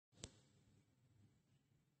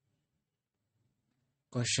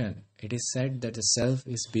Question. It is said that the self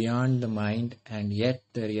is beyond the mind and yet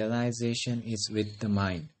the realization is with the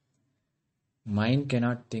mind. Mind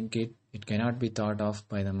cannot think it, it cannot be thought of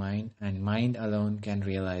by the mind, and mind alone can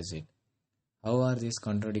realize it. How are these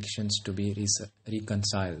contradictions to be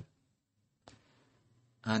reconciled?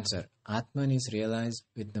 Answer. Atman is realized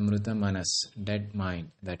with the Mrita Manas, dead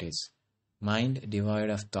mind, that is, mind devoid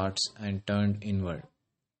of thoughts and turned inward.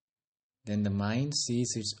 Then the mind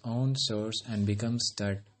sees its own source and becomes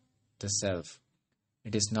that the self.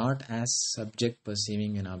 It is not as subject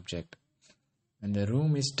perceiving an object. When the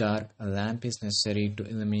room is dark, a lamp is necessary to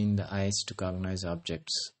illumine the eyes to cognize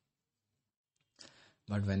objects.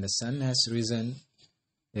 But when the sun has risen,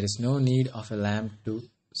 there is no need of a lamp to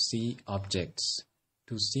see objects.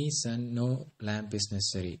 To see sun, no lamp is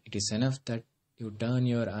necessary. It is enough that you turn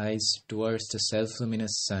your eyes towards the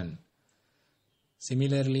self-luminous sun.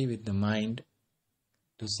 Similarly, with the mind,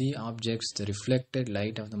 to see objects, the reflected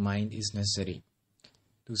light of the mind is necessary.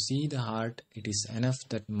 To see the heart, it is enough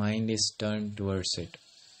that mind is turned towards it.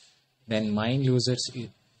 Then mind loses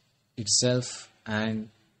itself and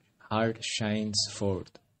heart shines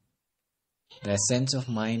forth. The essence of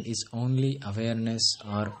mind is only awareness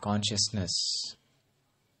or consciousness.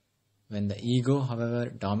 When the ego, however,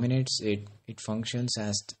 dominates it, it functions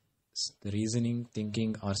as the reasoning,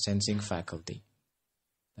 thinking, or sensing faculty.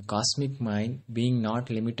 The cosmic mind, being not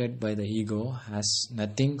limited by the ego, has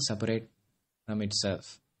nothing separate from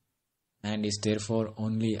itself and is therefore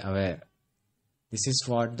only aware. This is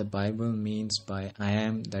what the Bible means by I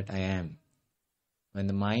am that I am. When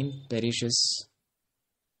the mind perishes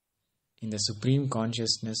in the supreme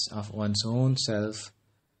consciousness of one's own self,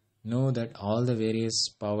 know that all the various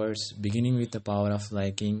powers, beginning with the power of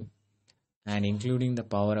liking and including the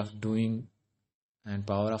power of doing and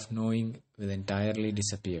power of knowing, will entirely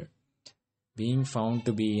disappear, being found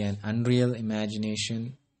to be an unreal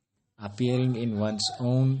imagination appearing in one's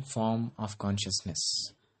own form of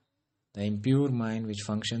consciousness. The impure mind, which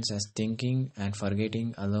functions as thinking and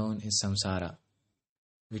forgetting alone, is samsara,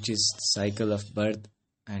 which is the cycle of birth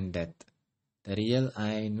and death. The real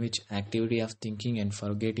I, in which activity of thinking and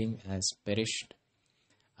forgetting has perished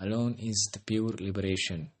alone, is the pure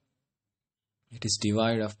liberation. It is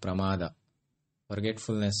devoid of pramada,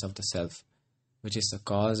 forgetfulness of the self, which is the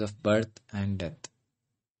cause of birth and death.